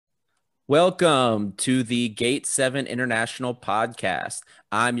Welcome to the Gate 7 International Podcast.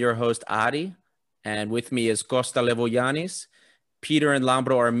 I'm your host, Adi, and with me is Costa Levoyanis. Peter and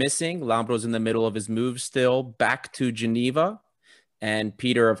Lambro are missing. Lambro's in the middle of his move still back to Geneva. And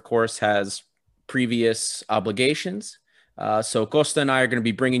Peter, of course, has previous obligations. So Costa and I are going to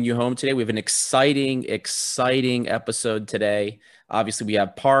be bringing you home today. We have an exciting episode today. Obviously, we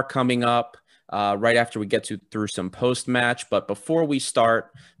have Par coming up right after we get through some post-match. But before we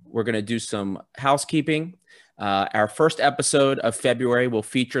start, we're going to do some housekeeping. Our first episode of February will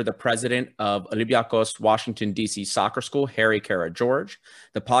feature the president of Olympiacos Washington, D.C. Soccer School, Harry Kara-George.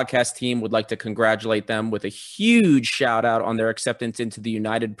 The podcast team would like to congratulate them with a huge shout out on their acceptance into the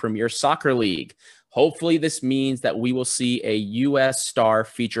United Premier Soccer League. Hopefully this means that we will see a U.S. star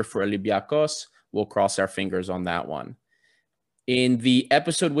feature for Olympiacos. We'll cross our fingers on that one. In the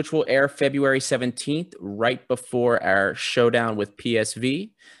episode, which will air February 17th, right before our showdown with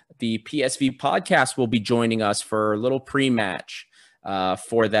PSV, the PSV podcast will be joining us for a little pre-match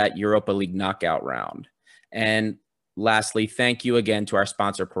for that Europa League knockout round. And lastly, thank you again to our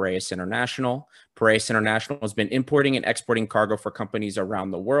sponsor, Piraeus International. Piraeus International has been importing and exporting cargo for companies around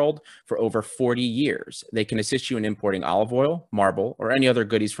the world for over 40 years. They can assist you in importing olive oil, marble, or any other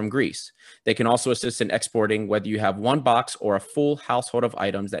goodies from Greece. They can also assist in exporting whether you have one box or a full household of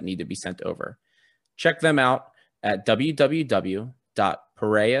items that need to be sent over. Check them out at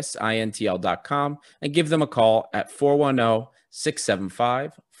www.piraeusintl.com and give them a call at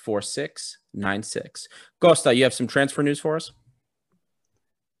 410-675-4696. Costa, you have some transfer news for us?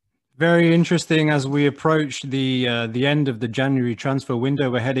 Very interesting as we approach the end of the January transfer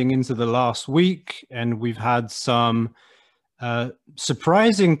window. We're heading into the last week, and we've had some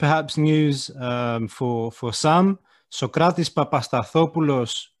surprising, perhaps, news for some. Sokratis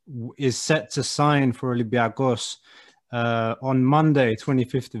Papastathopoulos is set to sign for Olympiacos on Monday,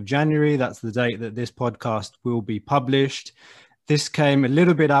 25th of January. That's the date that this podcast will be published. This came a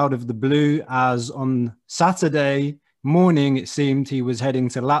little bit out of the blue, as on Saturday morning, it seemed he was heading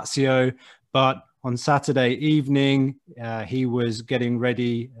to Lazio, but on Saturday evening, he was getting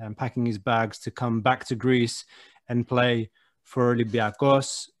ready and packing his bags to come back to Greece and play for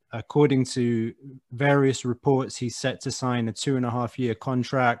Olympiacos. According to various reports, he's set to sign a 2.5-year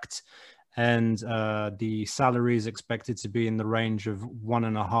contract, and the salary is expected to be in the range of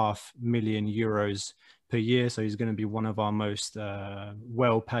 1.5 million euros per year. So he's going to be one of our most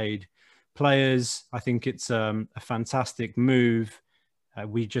well-paid players. I think it's a fantastic move.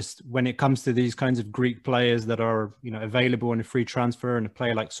 When it comes to these kinds of Greek players that are, available on a free transfer, and a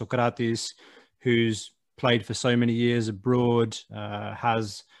player like Sokratis, who's played for so many years abroad,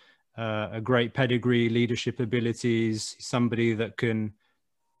 has a great pedigree, leadership abilities, somebody that can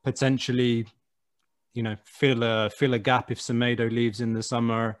potentially, fill a gap if Semedo leaves in the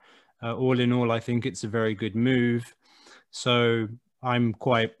summer. All in all, I think it's a very good move. So I'm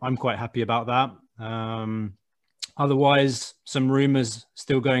quite happy about that. Otherwise, some rumors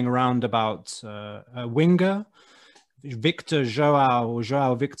still going around about a winger, Victor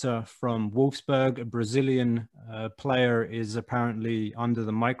Joao Victor from Wolfsburg, a Brazilian player, is apparently under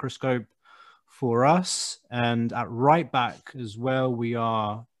the microscope for us. And at right back as well, we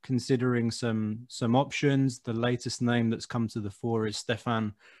are considering some options. The latest name that's come to the fore is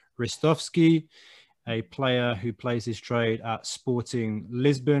Stefan Ristovski, a player who plays his trade at Sporting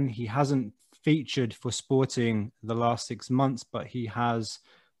Lisbon. He hasn't featured for Sporting the last 6 months, but he has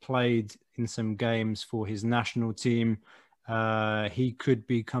played in some games for his national team. He could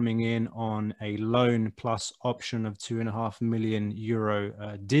be coming in on a loan plus option of 2.5 million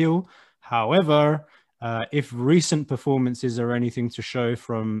euro deal. However, if recent performances are anything to show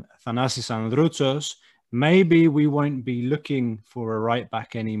from Thanasis Androutsos, maybe we won't be looking for a right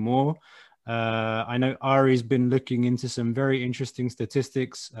back anymore. I know Ari's been looking into some very interesting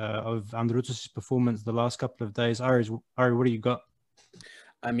statistics of Androutsos' performance the last couple of days. Ari, what do you got?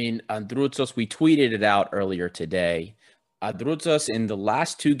 I mean, Androutsos, we tweeted it out earlier today. Androutsos, in the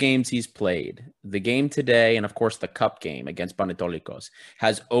last 2 games he's played, the game today and, of course, the cup game against Panetolikos,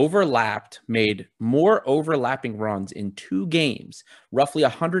 has made more overlapping runs in 2 games, roughly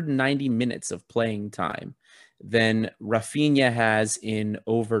 190 minutes of playing time, than Rafinha has in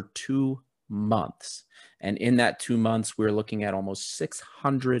over 2 months. And in that 2 months, we're looking at almost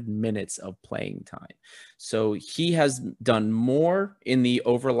 600 minutes of playing time. So he has done more in the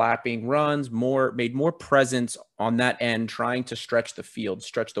overlapping runs, made more presence on that end, trying to stretch the field,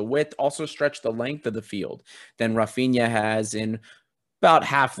 stretch the width, also stretch the length of the field than Rafinha has in about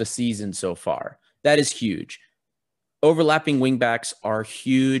half the season so far. That is huge. Overlapping wingbacks are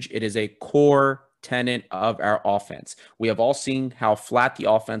huge. It is a core tenet of our offense. We have all seen how flat the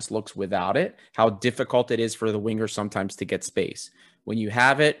offense looks without it, how difficult it is for the wingers sometimes to get space. When you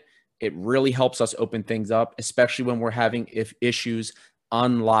have it, it really helps us open things up, especially when we're having issues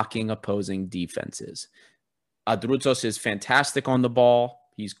unlocking opposing defenses. Adrouzzos is fantastic on the ball.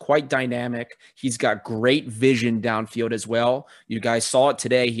 He's quite dynamic. He's got great vision downfield as well. You guys saw it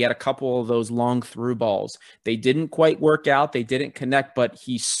today. He had a couple of those long through balls. They didn't quite work out. They didn't connect, but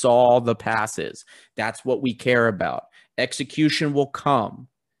he saw the passes. That's what we care about. Execution will come.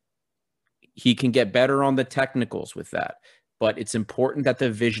 He can get better on the technicals with that, but it's important that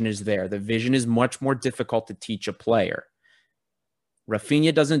the vision is there. The vision is much more difficult to teach a player.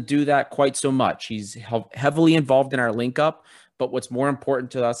 Rafinha doesn't do that quite so much. He's heavily involved in our link up, but what's more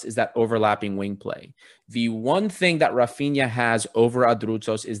important to us is that overlapping wing play. The one thing that Rafinha has over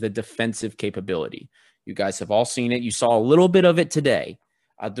Adrouzzos is the defensive capability. You guys have all seen it. You saw a little bit of it today.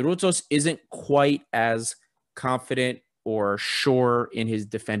 Adrouzzos isn't quite as confident or sure in his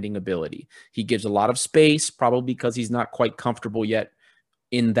defending ability. He gives a lot of space, probably because he's not quite comfortable yet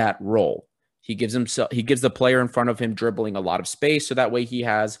in that role. He gives the player in front of him dribbling a lot of space, so that way he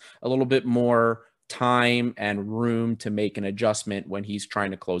has a little bit more time and room to make an adjustment when he's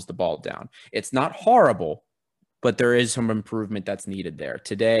trying to close the ball down. It's not horrible, but there is some improvement that's needed there.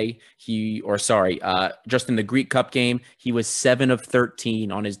 Today, just in the Greek Cup game, he was 7 of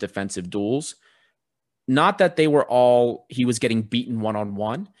 13 on his defensive duels. Not that he was getting beaten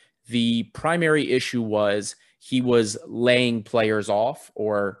one-on-one. The primary issue was he was laying players off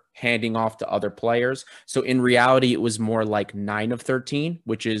or handing off to other players. So in reality, it was more like 9 of 13,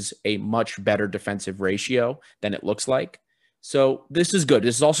 which is a much better defensive ratio than it looks like. So this is good.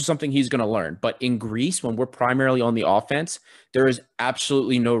 This is also something he's going to learn. But in Greece, when we're primarily on the offense, there is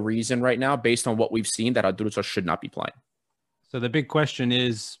absolutely no reason right now, based on what we've seen, that Adrouzzos should not be playing. So the big question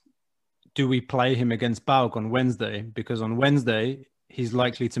is, do we play him against PAOK on Wednesday? Because on Wednesday, he's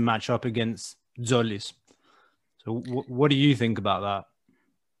likely to match up against Tzolis. So what do you think about that?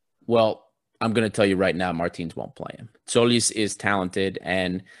 Well, I'm going to tell you right now, Martins won't play him. Tzolis is talented,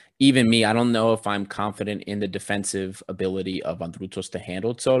 and even me, I don't know if I'm confident in the defensive ability of Adrouzzos to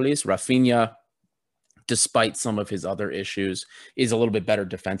handle Tzolis. Rafinha, despite some of his other issues, is a little bit better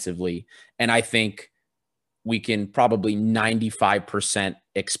defensively, and I think we can probably 95%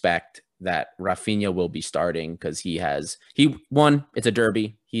 expect that Rafinha will be starting because it's a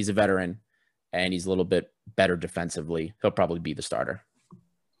derby, he's a veteran, and he's a little bit better defensively. He'll probably be the starter.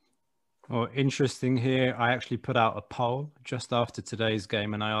 Well, interesting here. I actually put out a poll just after today's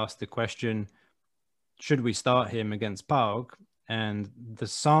game, and I asked the question, should we start him against PAOK? And the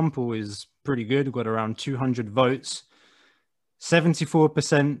sample is pretty good. We've got around 200 votes.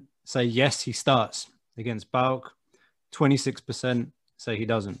 74% say yes, he starts against PAOK. 26% say he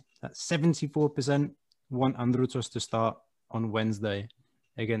doesn't. That's 74% want Adrouzzos to start on Wednesday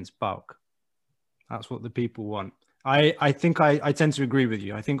against PAOK. That's what the people want. I think I tend to agree with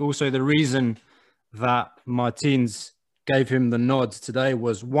you. I think also the reason that Martins gave him the nod today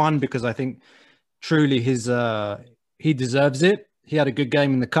was, one, because I think truly he deserves it. He had a good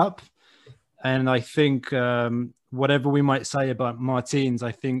game in the Cup. And I think whatever we might say about Martins,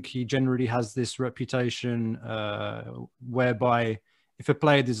 I think he generally has this reputation whereby if a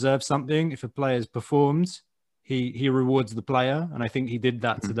player deserves something, if a player has performed, he rewards the player. And I think he did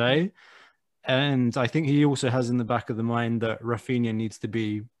that today. And I think he also has in the back of the mind that Rafinha needs to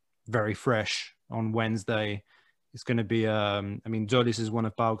be very fresh on Wednesday. It's going to be, Tzolis is one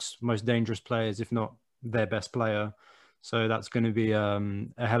of PAOK's most dangerous players, if not their best player. So that's going to be a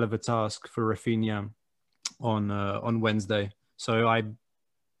hell of a task for Rafinha on Wednesday. So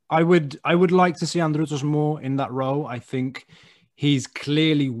I would like to see Adrouzzos more in that role. I think he's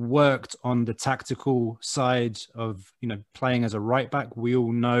clearly worked on the tactical side of, playing as a right back. We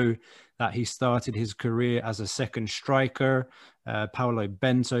all know that he started his career as a second striker. Paulo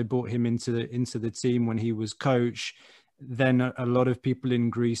Bento brought him into the team when he was coach. Then a lot of people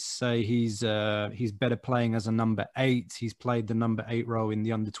in Greece say he's better playing as a number 8. He's played the number 8 role in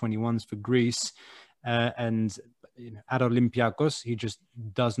the under-21s for Greece. And at Olympiacos, he just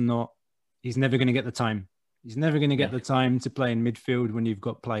does not, he's never going to get the time. He's never going to get the time to play in midfield when you've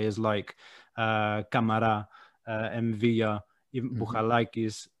got players like Kamara, Mvilla, even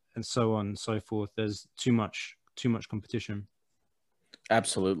Bouchalakis, and so on and so forth. There's too much competition.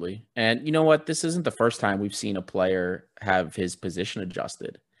 Absolutely. And you know what? This isn't the first time we've seen a player have his position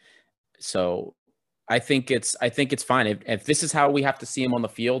adjusted. So I think it's fine. If this is how we have to see him on the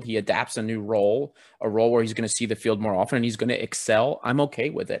field, he adapts a new role, a role where he's going to see the field more often and he's going to excel. I'm okay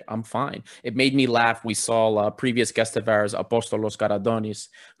with it. I'm fine. It made me laugh. We saw previous guest of ours, Apostolos Karadonis,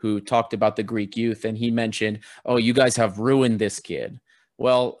 who talked about the Greek youth, and he mentioned, "Oh, you guys have ruined this kid."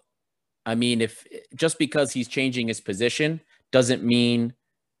 Well, I mean, if just because he's changing his position doesn't mean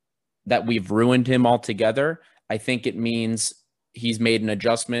that we've ruined him altogether. I think it means he's made an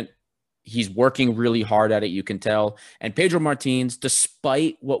adjustment. He's working really hard at it, you can tell. And Pedro Martins,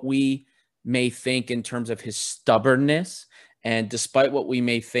 despite what we may think in terms of his stubbornness, and despite what we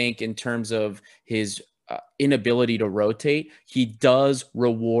may think in terms of his inability to rotate, he does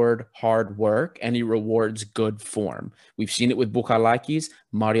reward hard work and he rewards good form. We've seen it with Bouchalakis,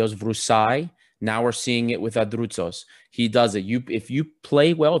 Marios Vrusai. Now we're seeing it with Adroutsos. He does it. If you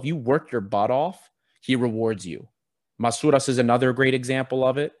play well, if you work your butt off, he rewards you. Masouras is another great example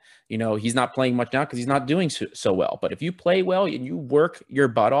of it. You know, he's not playing much now because he's not doing so well. But if you play well and you work your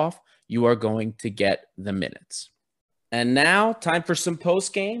butt off, you are going to get the minutes. And now, time for some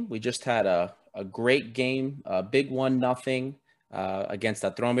post game. We just had a great game, a big 1-0 against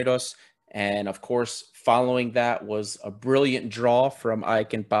Atromitos. And of course, following that was a brilliant draw from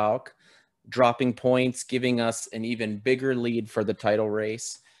AEK and PAOK, dropping points, giving us an even bigger lead for the title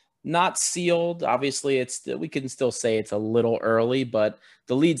race. Not sealed. Obviously, we can still say it's a little early, but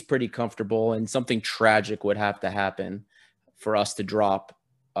the lead's pretty comfortable, and something tragic would have to happen for us to drop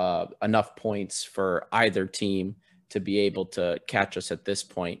enough points for either team to be able to catch us at this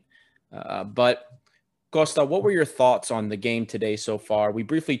point. But Costa, what were your thoughts on the game today so far? We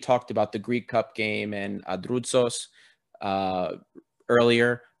briefly talked about the Greek Cup game and Adroutsos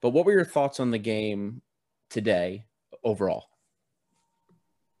earlier, but what were your thoughts on the game today overall?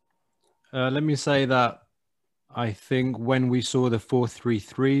 Let me say that I think when we saw the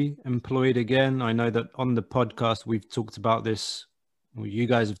 4-3-3 employed again, I know that on the podcast we've talked about this, or you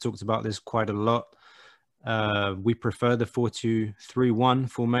guys have talked about this quite a lot. We prefer the 4-2-3-1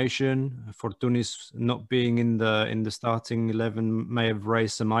 formation. Fortounis not being in the starting 11 may have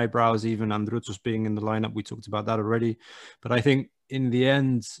raised some eyebrows. Even Androutsos being in the lineup, we talked about that already. But I think in the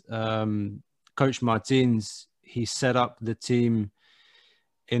end, Coach Martins, he set up the team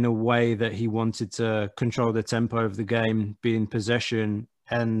in a way that he wanted to control the tempo of the game, be in possession.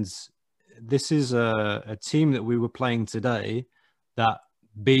 And this is a team that we were playing today that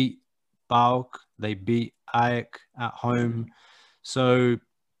beat PAOK, they beat AEK at home. So,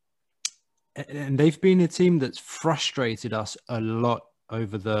 and they've been a team that's frustrated us a lot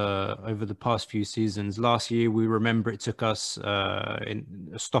over the past few seasons. Last year, we remember it took us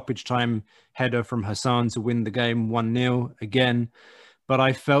in a stoppage time header from Hassan to win the game 1-0 again. But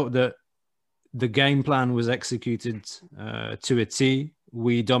I felt that the game plan was executed to a T.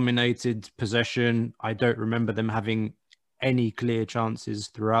 We dominated possession. I don't remember them having any clear chances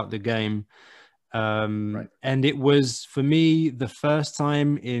throughout the game. Right. And it was, for me, the first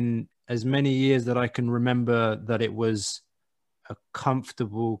time in as many years that I can remember that it was a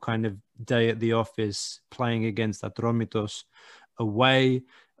comfortable kind of day at the office playing against Atromitos away.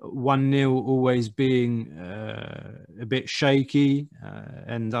 1-0 always being a bit shaky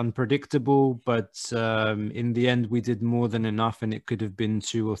and unpredictable, but in the end we did more than enough, and it could have been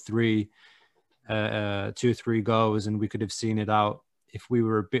 2 or 3 goals, and we could have seen it out if we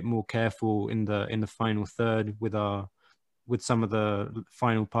were a bit more careful in the final third with some of the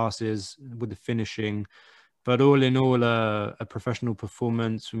final passes, with the finishing. But all in all, a professional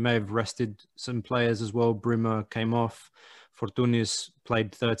performance. We may have rested some players as well. Brimmer came off. Fortounis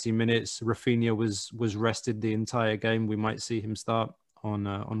played 30 minutes. Rafinha was rested the entire game. We might see him start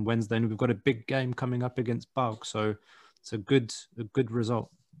on Wednesday. And we've got a big game coming up against PAOK. So it's a good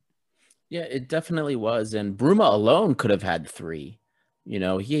result. Yeah, it definitely was. And Bruma alone could have had 3. You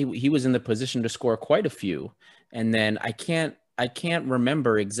know, he was in the position to score quite a few. And then I can't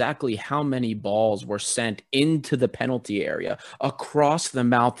remember exactly how many balls were sent into the penalty area across the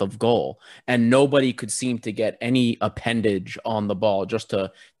mouth of goal, and nobody could seem to get any appendage on the ball just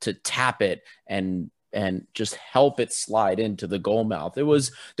to tap it and just help it slide into the goal mouth. There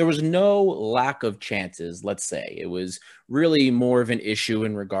was no lack of chances, let's say. It was really more of an issue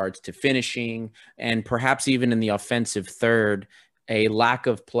in regards to finishing, and perhaps even in the offensive third, a lack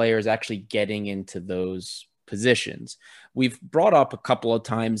of players actually getting into those positions. We've brought up a couple of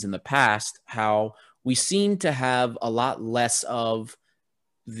times in the past how we seem to have a lot less of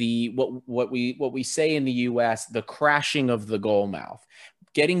the what we say in the US, the crashing of the goal mouth,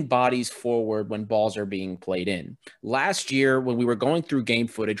 getting bodies forward when balls are being played in. Last year, when we were going through game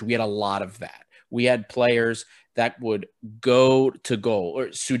footage, we had a lot of that. We had players that would go to goal, or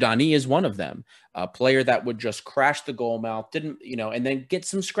Soudani is one of them, a player that would just crash the goal mouth, and then get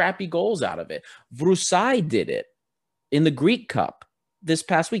some scrappy goals out of it. Vrusai did it in the Greek Cup this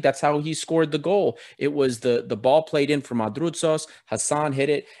past week. That's how he scored the goal. It was the ball played in from Adroutsos, Hassan hit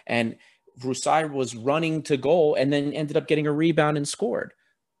it, and Vrusai was running to goal and then ended up getting a rebound and scored.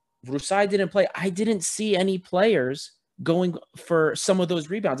 Vrusai didn't play. I didn't see any players going for some of those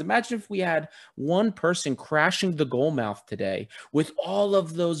rebounds. Imagine if we had one person crashing the goal mouth today with all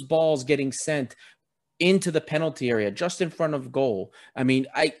of those balls getting sent into the penalty area just in front of goal. I mean,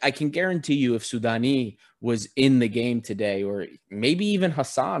 I can guarantee you if Soudani was in the game today, or maybe even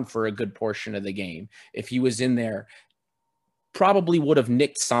Hassan for a good portion of the game, if he was in there, probably would have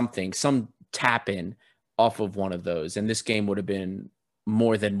nicked something, some tap in off of one of those. And this game would have been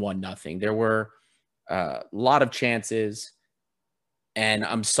more than 1-0. There were a lot of chances. And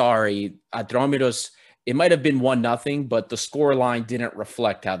I'm sorry, Atromitos, it might have been 1-0, but the score line didn't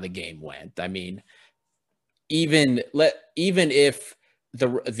reflect how the game went. I mean, even if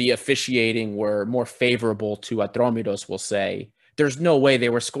the officiating were more favorable to Atromitos, we'll say, there's no way they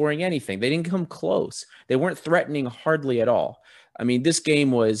were scoring anything. They didn't come close. They weren't threatening hardly at all. I mean, this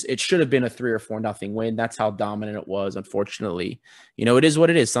game it should have been a 3 or 4-0 win. That's how dominant it was. Unfortunately, it is what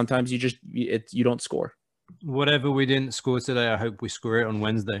it is. Sometimes you don't score. Whatever we didn't score today, I hope we score it on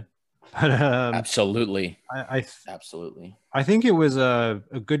Wednesday. But, absolutely. Absolutely. I think it was a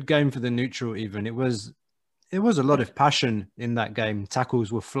good game for the neutral. Even it was a lot of passion in that game.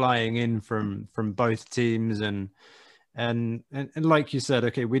 Tackles were flying in from both teams, and like you said,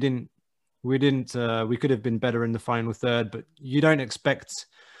 okay, we could have been better in the final third, but you don't expect,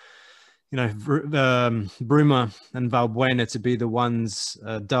 Bruma and Valbuena to be the ones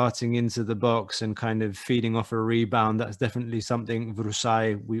darting into the box and kind of feeding off a rebound. That's definitely something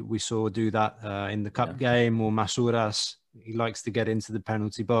Vrusai we saw do that in the cup game, or Masouras. He likes to get into the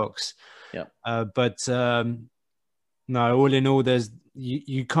penalty box. Yeah. No, all in all,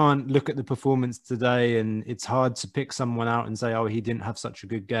 you can't look at the performance today, and it's hard to pick someone out and say, oh, he didn't have such a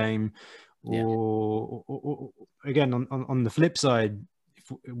good game. Or again, on the flip side,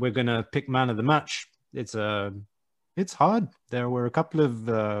 if we're going to pick man of the match, it's hard. There were a couple of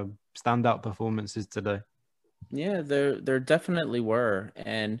standout performances today. Yeah, there definitely were.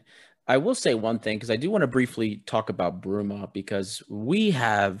 And I will say one thing, because I do want to briefly talk about Bruma, because we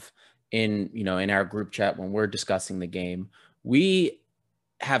have in our group chat, when we're discussing the game, we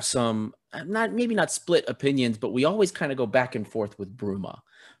have some maybe not split opinions, but we always kind of go back and forth with Bruma,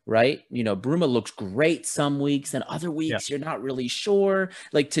 right? Bruma looks great some weeks, and other weeks you're not really sure.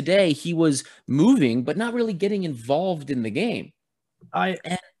 Like today, he was moving, but not really getting involved in the game. And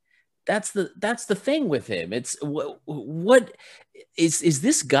that's the thing with him. It's what is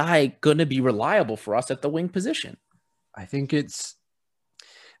this guy going to be reliable for us at the wing position? I think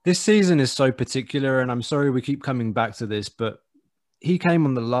this season is so particular, and I'm sorry we keep coming back to this, but he came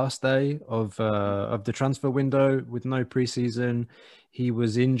on the last day of the transfer window with no preseason. He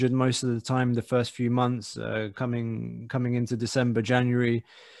was injured most of the time the first few months, coming into December, January.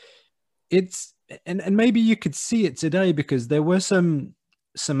 And maybe you could see it today, because there were some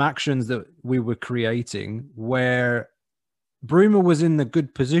actions that we were creating where Bruma was in the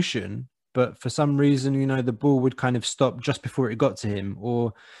good position, but for some reason, the ball would kind of stop just before it got to him,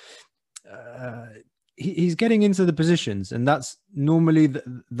 or he's getting into the positions, and that's normally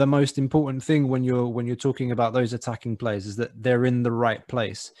the most important thing when you're talking about those attacking plays, is that they're in the right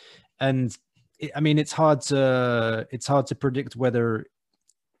place. And it's hard to predict whether,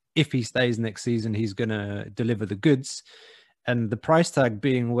 if he stays next season, he's going to deliver the goods. And the price tag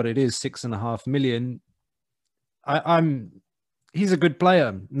being what it is, 6.5 million, he's a good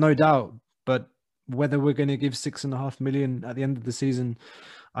player, no doubt. But whether we're going to give 6.5 million at the end of the season,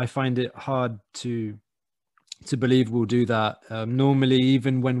 I find it hard to believe we'll do that. Normally,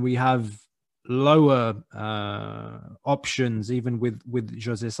 even when we have lower options, even with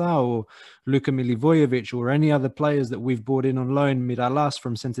Jose Sa or Luka Milivojevic or any other players that we've brought in on loan, Miralas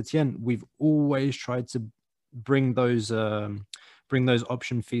from Saint-Etienne, we've always tried to bring those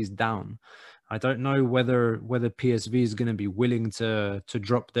option fees down. I don't know whether PSV is going to be willing to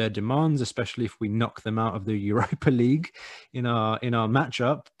drop their demands, especially if we knock them out of the Europa League in our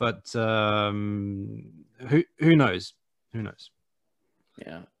matchup. But who knows? Who knows?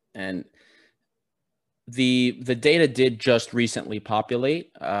 Yeah, and the data did just recently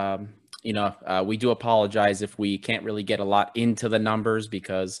populate. We do apologize if we can't really get a lot into the numbers,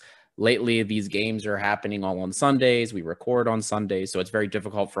 because lately these games are happening all on Sundays. We record on Sundays, so it's very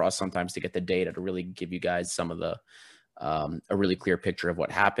difficult for us sometimes to get the data to really give you guys some of the a really clear picture of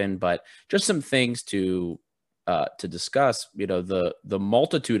what happened. But just some things to to discuss, the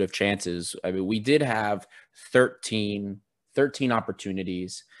multitude of chances. I mean, we did have 13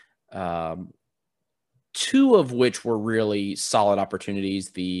 opportunities, two of which were really solid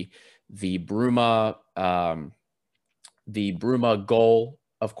opportunities. The Bruma goal,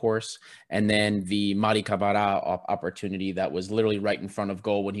 of course, and then the Mari Camara opportunity that was literally right in front of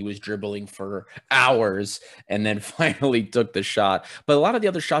goal when he was dribbling for hours and then finally took the shot. But a lot of the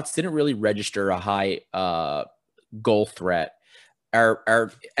other shots didn't really register a high goal threat.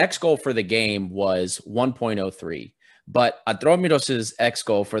 Our X goal for the game was 1.03, but Atromiros's X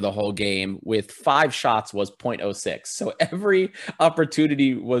goal for the whole game with 5 shots was 0.06. So every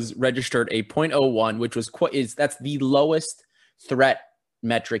opportunity was registered a 0.01, which that's the lowest threat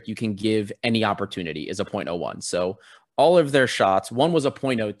metric you can give any opportunity, is a 0.01. So all of their shots, one was a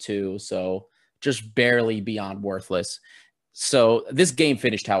 0.02, so just barely beyond worthless. So this game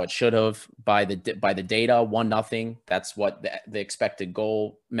finished how it should have by the data, 1-0. That's what the expected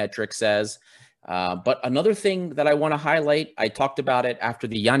goal metric says. But another thing that I want to highlight, I talked about it after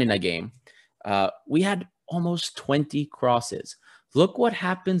the Yanina game. We had almost 20 crosses. Look what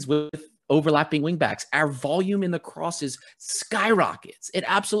happens with overlapping wingbacks. Our volume in the crosses skyrockets. It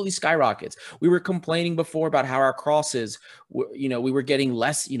absolutely skyrockets. We were complaining before about how our crosses, we were getting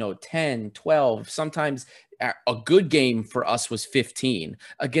less, 10, 12. Sometimes a good game for us was 15.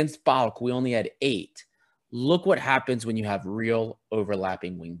 Against PAOK, we only had 8. Look what happens when you have real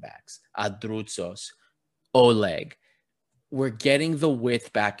overlapping wingbacks. Adroutsos, Oleg. We're getting the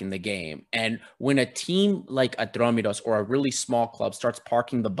width back in the game. And when a team like Atromiros or a really small club starts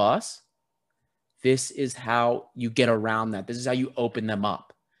parking the bus, this is how you get around that. This is how you open them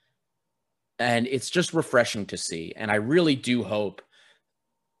up. And it's just refreshing to see. And I really do hope,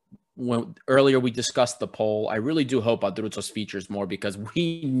 when earlier we discussed the poll, I really do hope Adroutsos features more, because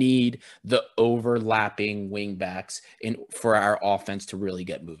we need the overlapping wingbacks for our offense to really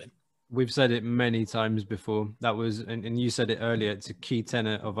get moving. We've said it many times before. That was, and you said it earlier, it's a key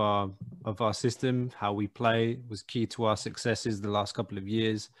tenet of our system. How we play was key to our successes the last couple of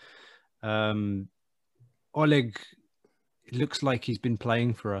years. Oleg, it looks like he's been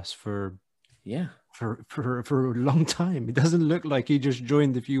playing for us for a long time. It doesn't look like he just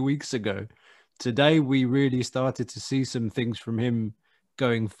joined a few weeks ago. Today, we really started to see some things from him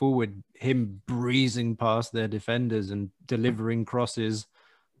going forward, him breezing past their defenders and delivering crosses,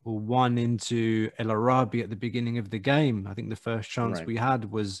 or one into El Arabi at the beginning of the game. I think the first chance we had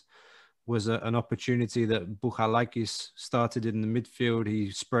was an opportunity that Bouchalakis started in the midfield.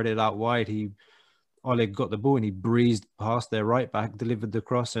 He spread it out wide. Oleg got the ball and he breezed past their right back, delivered the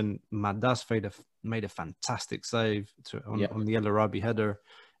cross, and Madas made a fantastic save on the El Arabi header.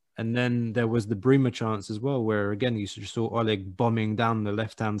 And then there was the Bruma chance as well, where again you saw Oleg bombing down the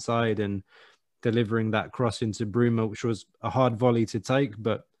left-hand side and delivering that cross into Bruma, which was a hard volley to take,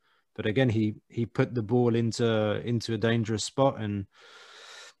 but again he put the ball into a dangerous spot, and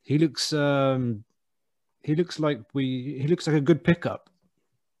he looks like a good pickup.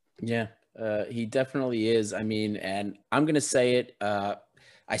 Yeah. He definitely is. I mean, and I'm going to say it. I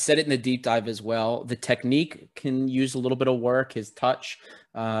said it in the deep dive as well. The technique can use a little bit of work. His touch,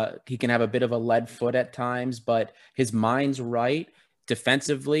 he can have a bit of a lead foot at times, but his mind's right.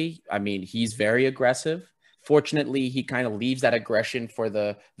 Defensively, I mean, he's very aggressive. Fortunately, he kind of leaves that aggression for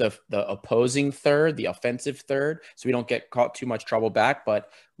the opposing third, the offensive third, so we don't get caught too much trouble back,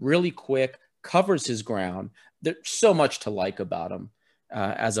 but really quick, covers his ground. There's so much to like about him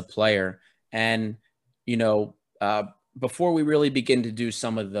as a player. And, before we really begin to do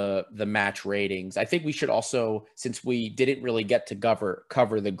some of the match ratings, I think we should also, since we didn't really get to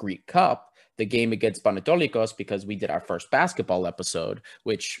cover the Greek Cup, the game against Panetolikos, because we did our first basketball episode,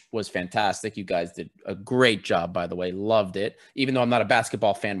 which was fantastic. You guys did a great job, by the way. Loved it, even though I'm not a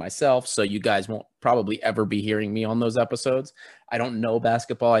basketball fan myself, so you guys won't probably ever be hearing me on those episodes. I don't know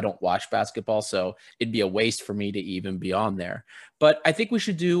basketball. I don't watch basketball, so it'd be a waste for me to even be on there. But I think we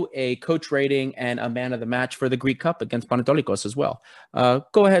should do a coach rating and a man of the match for the Greek Cup against Panetolikos as well.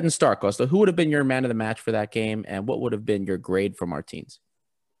 Go ahead and start, Costa. Who would have been your man of the match for that game, and what would have been your grade for Martins?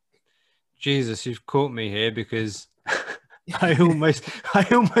 Jesus, you've caught me here, because I almost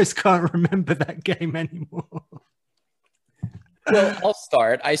can't remember that game anymore. Well, I'll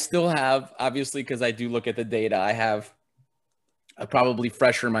start. I still have, obviously, because I do look at the data, I have probably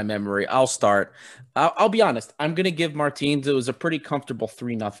fresher in my memory. I'll start. I'll be honest. I'm going to give Martins, it was a pretty comfortable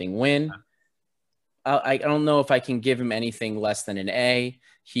 3-0 win. I don't know if I can give him anything less than an A.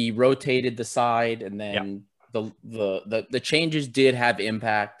 He rotated the side, and then the changes did have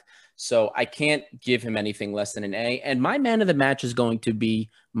impact. So I can't give him anything less than an A. And my man of the match is going to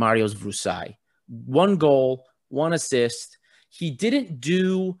be Marios Vrusai. 1 goal, 1 assist. He didn't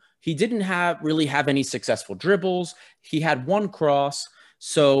really have any successful dribbles. He had 1 cross.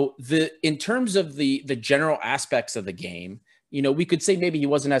 So in terms of the general aspects of the game, you know, we could say maybe he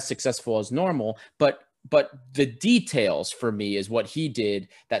wasn't as successful as normal, but the details for me is what he did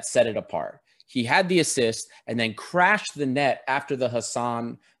that set it apart. He had the assist and then crashed the net after the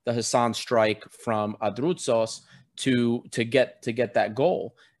Hassan strike from Adroutsos to get that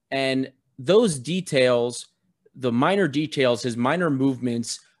goal. And those details, the minor details, his minor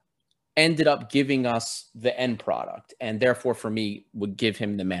movements ended up giving us the end product, and therefore for me would give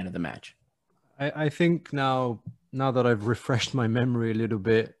him the man of the match. I think now that I've refreshed my memory a little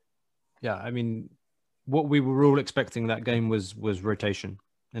bit, yeah, I mean, what we were all expecting that game was rotation,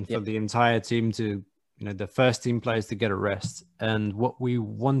 and for the entire team to, you know, the first team players to get a rest. And what we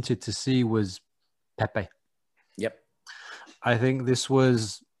wanted to see was Pepe. Yep. I think this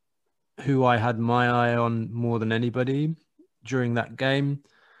was who I had my eye on more than anybody during that game.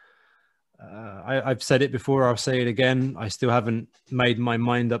 I've said it before, I'll say it again. I still haven't made my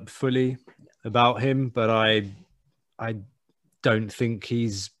mind up fully about him, but I don't think he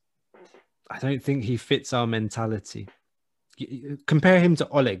fits our mentality. Compare him to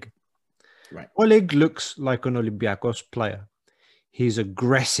Oleg. Right. Oleg looks like an Olympiacos player. He's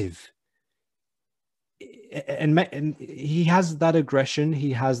aggressive. And he has that aggression.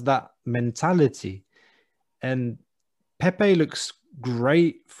 He has that mentality. And Pepe looks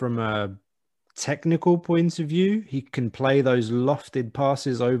great from a technical point of view. He can play those lofted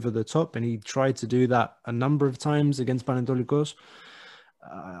passes over the top, and he tried to do that a number of times against Panetolikos.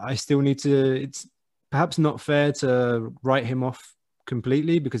 I still need to, it's perhaps not fair to write him off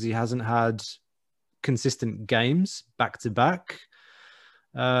completely because he hasn't had consistent games back to back.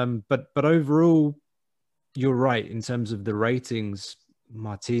 But overall, you're right in terms of the ratings.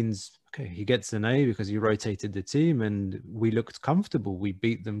 Martins, okay, he gets an A because he rotated the team and we looked comfortable. We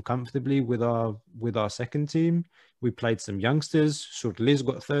beat them comfortably with our second team. We played some youngsters. Surliz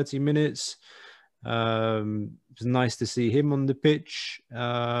got 30 minutes. It was nice to see him on the pitch.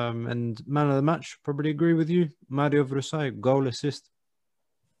 And man of the match, probably agree with you. Mario Vrusai, goal, assist.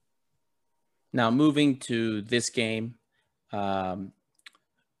 Now moving to this game, 1-0.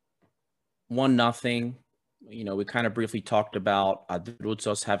 You know, we kind of briefly talked about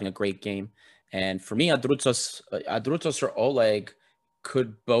Adroutsos having a great game. And for me, Adroutsos or Oleg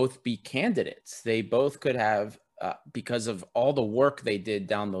could both be candidates. They both could have, because of all the work they did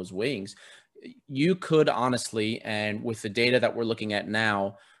down those wings, you could honestly, and with the data that we're looking at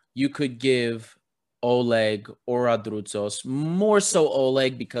now, you could give Oleg or Adroutsos, more so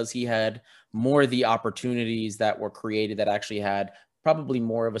Oleg because he had more of the opportunities that were created that actually had probably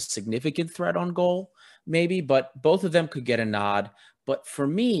more of a significant threat on goal, maybe, but both of them could get a nod. But for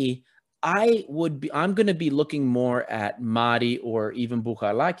me, I'm going to be looking more at Mari or even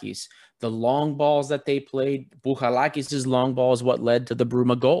Bouchalakis. The long balls that they played, Bouchalakis' long ball is what led to the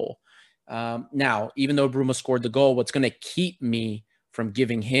Bruma goal. Now, even though Bruma scored the goal, what's going to keep me from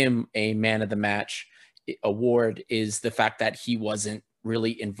giving him a man of the match award is the fact that he wasn't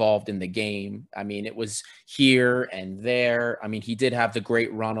really involved in the game. I mean, it was here and there. I mean, he did have the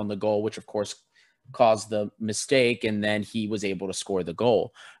great run on the goal, which of course caused the mistake, and then he was able to score the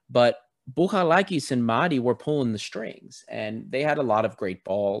goal. But Bouchalakis and Madi were pulling the strings, and they had a lot of great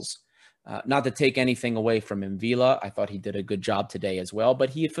balls. Not to take anything away from M'Vila. I thought he did a good job today as well,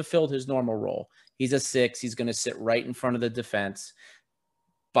 but he fulfilled his normal role. He's a 6. He's going to sit right in front of the defense,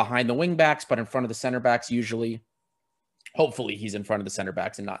 behind the wing backs, but in front of the center backs usually. Hopefully he's in front of the center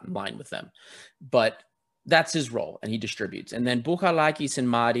backs and not in line with them. But that's his role, and he distributes. And then Bouchalakis and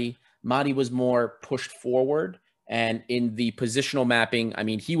Madi was more pushed forward. And in the positional mapping, I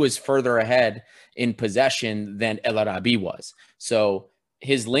mean, he was further ahead in possession than El Arabi was. So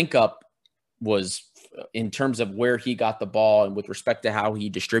his link up was, in terms of where he got the ball and with respect to how he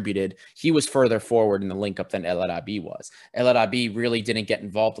distributed, he was further forward in the link up than El Arabi was. El Arabi really didn't get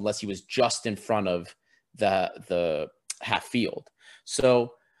involved unless he was just in front of the half field.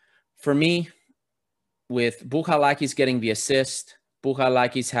 So for me, with Bouchalakis getting the assist,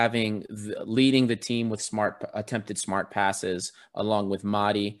 Bouchalakis leading the team with attempted smart passes along with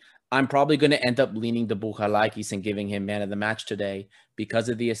Madi, I'm probably going to end up leaning to Bouchalakis and giving him man of the match today because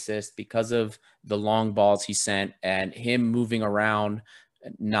of the assist, because of the long balls he sent and him moving around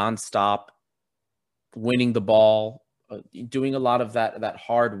nonstop, winning the ball, doing a lot of that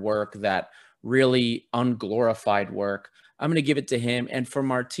hard work, that really unglorified work. I'm going to give it to him. And for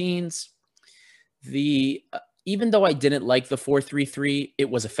Martins, even though I didn't like the 4-3-3, it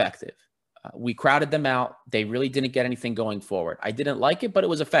was effective. We crowded them out. They really didn't get anything going forward. I didn't like it, but it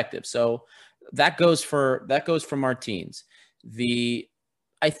was effective. So that goes for Martins.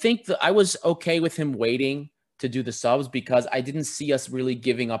 I think that I was okay with him waiting to do the subs because I didn't see us really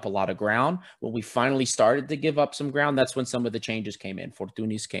giving up a lot of ground. When we finally started to give up some ground, that's when some of the changes came in.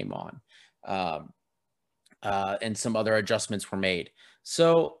 Fortunis came on, and some other adjustments were made.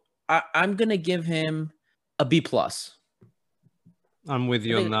 So I'm going to give him a B+. I'm with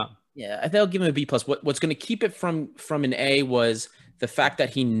you on that. Yeah, I think I'll give him a B+. What's going to keep it from an A was the fact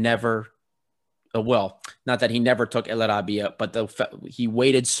that he never not that he never took El Arabi out, but he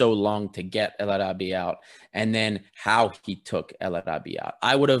waited so long to get El Arabi out, and then how he took El Arabi out.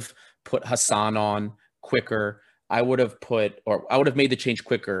 I would have put Hassan on quicker. I would have made the change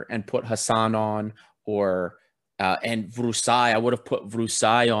quicker and put Hassan on, and Vrusai. I would have put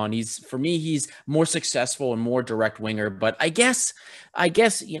Vrusai on. For me, he's more successful and more direct winger. But I guess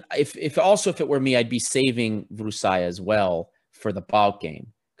if it were me, I'd be saving Vrusai as well for the BALC game,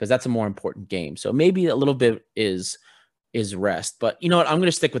 because that's a more important game. So maybe a little bit is rest. But you know what? I'm going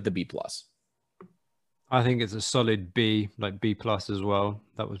to stick with the B+. I think it's a solid B, like B+ as well.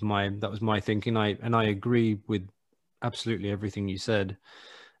 That was my thinking. I agree with absolutely everything you said.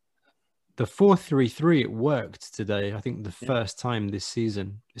 The 4-3-3, it worked today. I think the first time this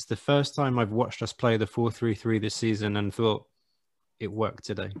season. It's the first time I've watched us play the 4-3-3 this season and thought it worked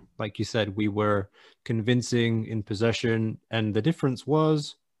today. Like you said, we were convincing in possession, and the difference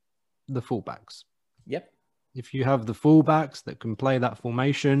was the fullbacks. Yep. If you have the fullbacks that can play that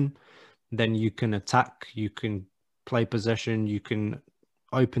formation, then you can attack, you can play possession, you can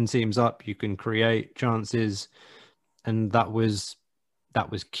open teams up, you can create chances, and that was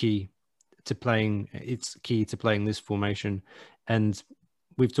key to playing. It's key to playing this formation, and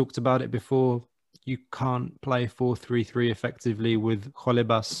we've talked about it before. You can't play 4-3-3 effectively with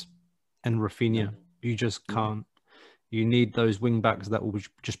Jolebas and Rafinha. No. You just can't. You need those wing backs that will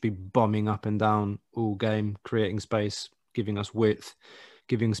just be bombing up and down all game, creating space, giving us width,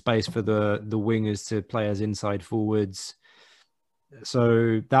 giving space for the wingers to play as inside forwards.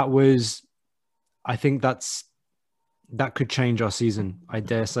 So I think that could change our season. I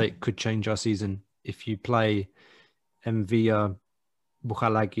dare say it could change our season if you play Mvia,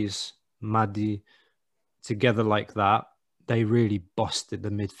 Bouchalakis, Madi together like that. They really bossed the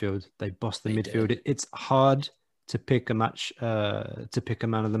midfield. They bossed the midfield. It's hard to pick a man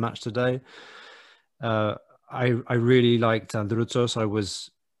of the match today. I really liked Androutos.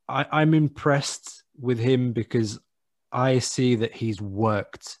 I'm impressed with him because I see that he's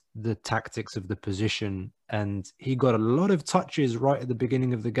worked the tactics of the position, and he got a lot of touches right at the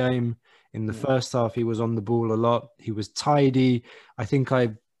beginning of the game. In the first half, he was on the ball a lot. He was tidy. I think I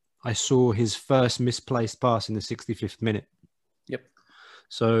saw his first misplaced pass in the 65th minute. Yep.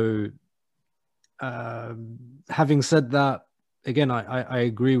 So having said that, again, I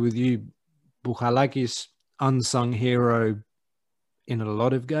agree with you. Bouchalakis, unsung hero in a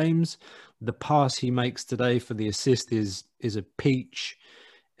lot of games. The pass he makes today for the assist is a peach.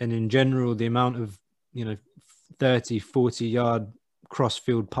 And in general, the amount of 30, 40-yard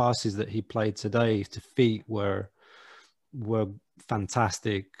cross-field passes that he played today to feet were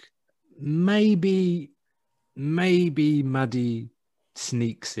fantastic. Maybe Madi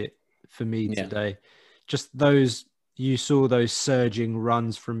sneaks it for me today. Just you saw those surging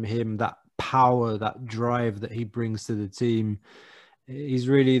runs from him, that power, that drive that he brings to the team. He's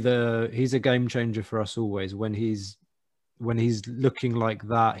a game changer for us always. When he's looking like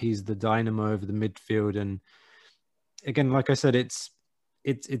that, he's the dynamo of the midfield. And again, like I said,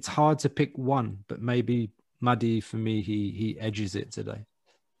 it's hard to pick one, but maybe Madi for me, he edges it today.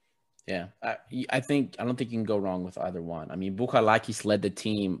 Yeah, I don't think you can go wrong with either one. I mean, Bouchalakis led the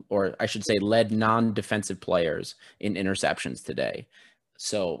team, or I should say led non-defensive players in interceptions today.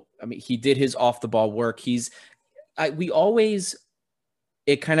 So, I mean, he did his off-the-ball work. We always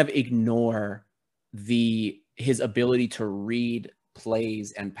kind of ignore his ability to read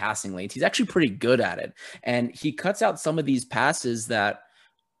plays and passing lanes. He's actually pretty good at it. And he cuts out some of these passes that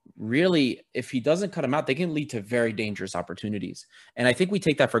really, if he doesn't cut them out, they can lead to very dangerous opportunities. And I think we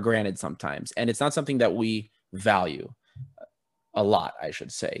take that for granted sometimes. And it's not something that we value a lot, I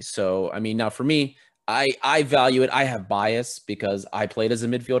should say. So, I mean, now for me, I value it. I have bias because I played as a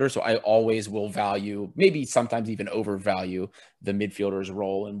midfielder. So I always will value, maybe sometimes even overvalue the midfielder's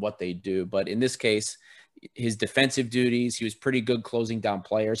role and what they do. But in this case, his defensive duties, he was pretty good closing down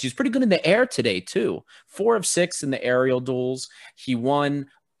players. He was pretty good in the air today too. 4 of 6 in the aerial duels. He won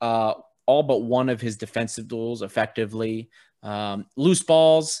all but one of his defensive duels effectively. Loose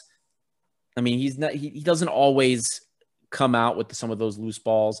balls. I mean, he doesn't always come out with some of those loose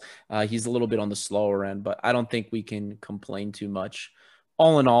balls. He's a little bit on the slower end, but I don't think we can complain too much.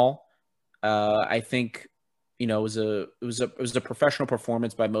 All in all, I think, you know, it was a professional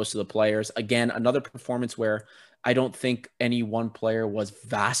performance by most of the players. Again, another performance where I don't think any one player was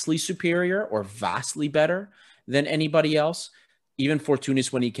vastly superior or vastly better than anybody else. Even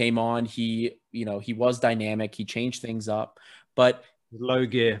Fortounis, when he came on, he was dynamic. He changed things up, but low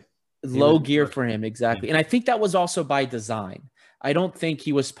gear. Low gear for him, exactly. And I think that was also by design. I don't think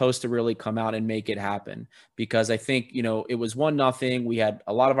he was supposed to really come out and make it happen, because I think, you know, it was 1-0. We had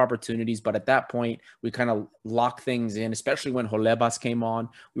a lot of opportunities, but at that point we kind of locked things in, especially when Holebas came on.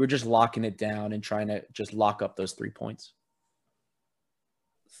 We were just locking it down and trying to just lock up those 3 points.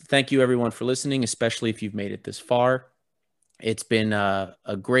 Thank you everyone for listening, especially if you've made it this far. It's been a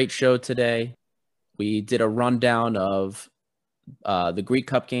great show today. We did a rundown of the Greek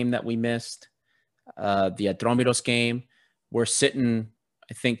Cup game that we missed, the Atromiros game. We're sitting,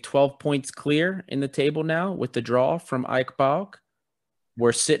 I think, 12 points clear in the table now with the draw from AEK PAOK.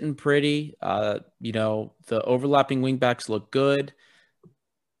 We're sitting pretty. You know, the overlapping wingbacks look good.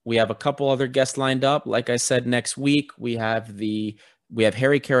 We have a couple other guests lined up. Like I said, next week we have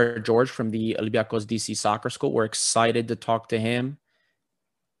Harry Kara-George from the Olympiacos DC Soccer School. We're excited to talk to him.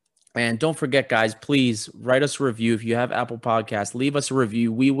 And don't forget, guys, please write us a review. If you have Apple Podcasts, leave us a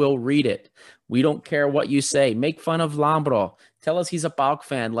review. We will read it. We don't care what you say. Make fun of Lambro. Tell us he's a PAOK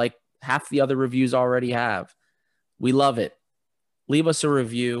fan like half the other reviews already have. We love it. Leave us a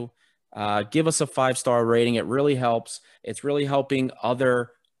review. Give us a 5-star rating. It really helps. It's really helping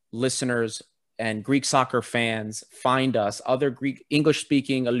other listeners and Greek soccer fans find us, other Greek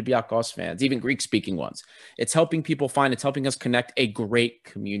English-speaking Olympiacos fans, even Greek-speaking ones. It's helping people find, it's helping us connect a great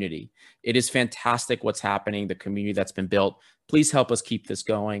community. It is fantastic what's happening, the community that's been built. Please help us keep this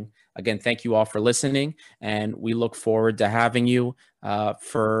going. Again, thank you all for listening, and we look forward to having you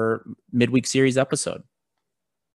for midweek series episode.